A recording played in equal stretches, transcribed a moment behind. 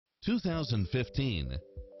2015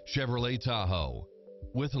 Chevrolet Tahoe.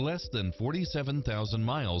 With less than 47,000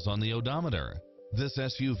 miles on the odometer, this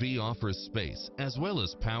SUV offers space as well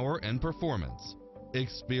as power and performance.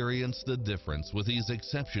 Experience the difference with these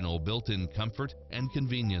exceptional built-in comfort and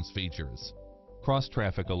convenience features.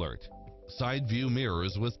 Cross-traffic alert, side view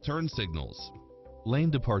mirrors with turn signals,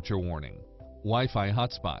 lane departure warning, Wi-Fi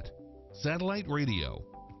hotspot, satellite radio,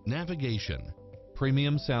 navigation,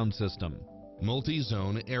 premium sound system,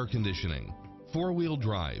 multi-zone air conditioning, four-wheel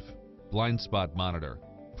drive, blind spot monitor,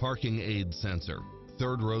 parking aid sensor,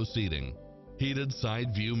 third row seating, heated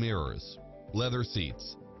side view mirrors, leather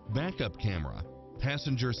seats, backup camera,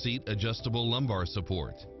 passenger seat adjustable lumbar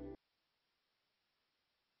support.